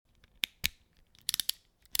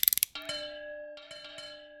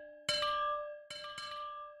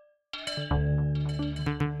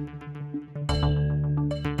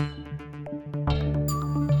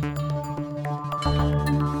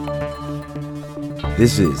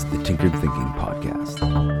This is the Tinkered Thinking Podcast.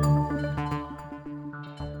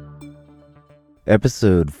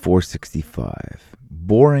 Episode 465.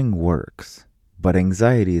 Boring works, but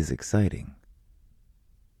anxiety is exciting.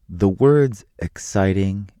 The words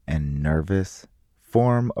exciting and nervous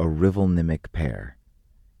form a rivalnymic pair.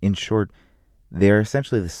 In short, they are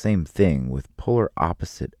essentially the same thing with polar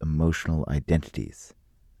opposite emotional identities.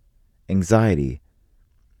 Anxiety,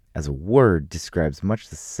 as a word, describes much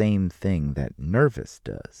the same thing that nervous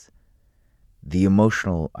does. The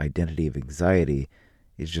emotional identity of anxiety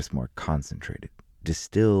is just more concentrated,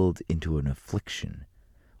 distilled into an affliction,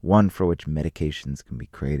 one for which medications can be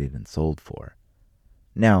created and sold for.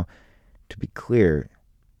 Now, to be clear,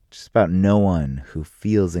 just about no one who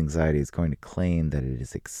feels anxiety is going to claim that it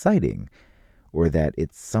is exciting or that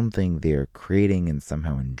it's something they are creating and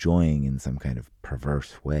somehow enjoying in some kind of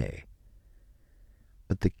perverse way.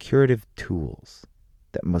 But the curative tools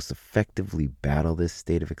that most effectively battle this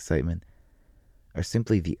state of excitement are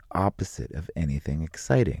simply the opposite of anything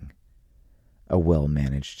exciting. A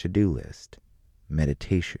well-managed to-do list,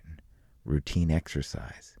 meditation, routine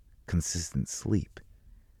exercise, consistent sleep.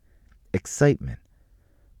 Excitement,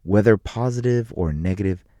 whether positive or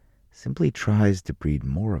negative, simply tries to breed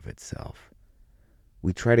more of itself.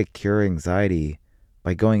 We try to cure anxiety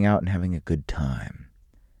by going out and having a good time,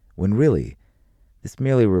 when really, this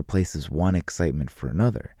merely replaces one excitement for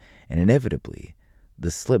another, and inevitably,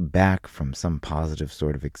 the slip back from some positive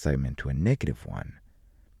sort of excitement to a negative one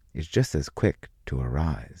is just as quick to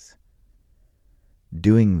arise.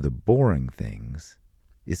 Doing the boring things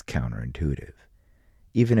is counterintuitive,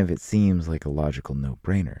 even if it seems like a logical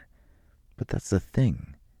no-brainer. But that's the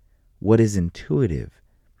thing. What is intuitive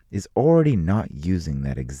is already not using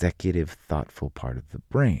that executive, thoughtful part of the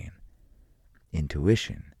brain.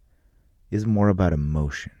 Intuition is more about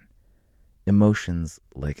emotion. Emotions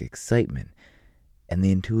like excitement, and the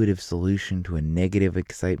intuitive solution to a negative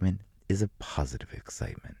excitement is a positive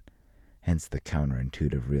excitement, hence the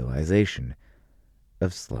counterintuitive realization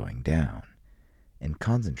of slowing down and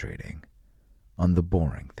concentrating on the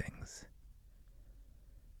boring things.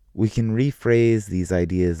 We can rephrase these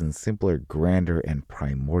ideas in simpler, grander, and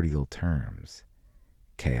primordial terms: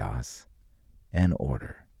 chaos and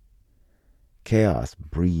order. Chaos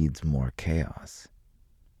breeds more chaos,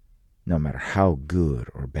 no matter how good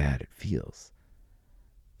or bad it feels.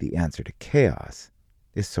 The answer to chaos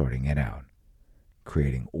is sorting it out,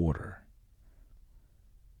 creating order.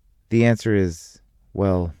 The answer is,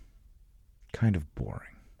 well, kind of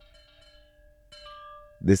boring.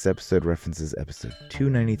 This episode references episode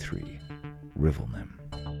 293, Rivalnym.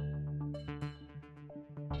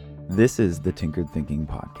 This is the Tinkered Thinking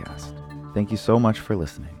Podcast. Thank you so much for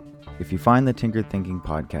listening. If you find the Tinkered Thinking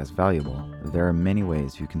Podcast valuable, there are many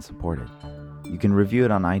ways you can support it. You can review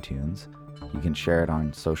it on iTunes, you can share it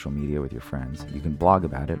on social media with your friends, you can blog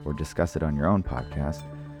about it or discuss it on your own podcast,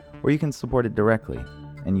 or you can support it directly,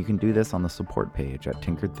 and you can do this on the support page at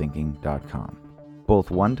tinkeredthinking.com. Both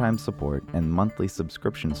one-time support and monthly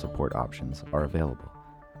subscription support options are available.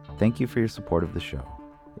 Thank you for your support of the show.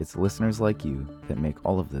 It's listeners like you that make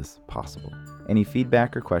all of this possible. Any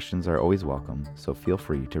feedback or questions are always welcome, so feel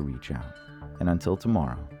free to reach out. And until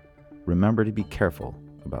tomorrow, remember to be careful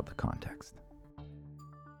about the context.